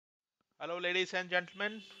Hello ladies and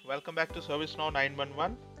gentlemen, welcome back to ServiceNow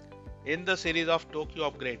 911. In the series of Tokyo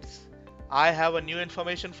upgrades, I have a new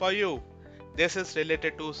information for you. This is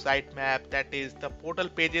related to sitemap, that is the portal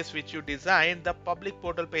pages which you design, the public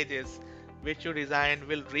portal pages which you design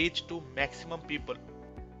will reach to maximum people.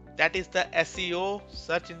 That is the SEO,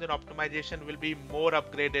 search engine optimization will be more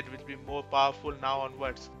upgraded, will be more powerful now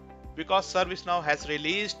onwards. Because ServiceNow has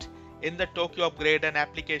released in the Tokyo upgrade an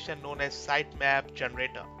application known as Sitemap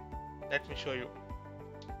Generator. Let me show you.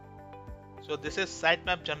 So this is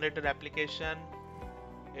sitemap generator application.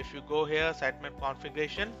 If you go here, sitemap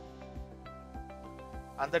configuration,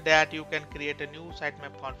 under that you can create a new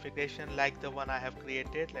sitemap configuration like the one I have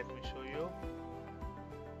created. Let me show you.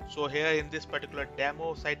 So here in this particular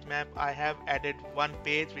demo sitemap, I have added one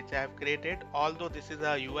page which I have created. Although this is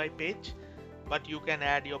a UI page, but you can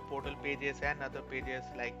add your portal pages and other pages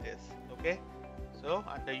like this. Okay. So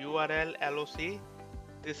under URL LOC,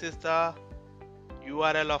 this is the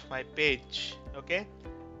URL of my page. Okay,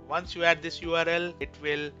 once you add this URL, it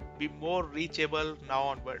will be more reachable now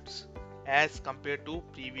onwards as compared to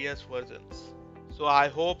previous versions. So I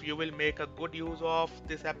hope you will make a good use of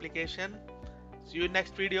this application. See you in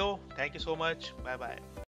next video. Thank you so much. Bye bye.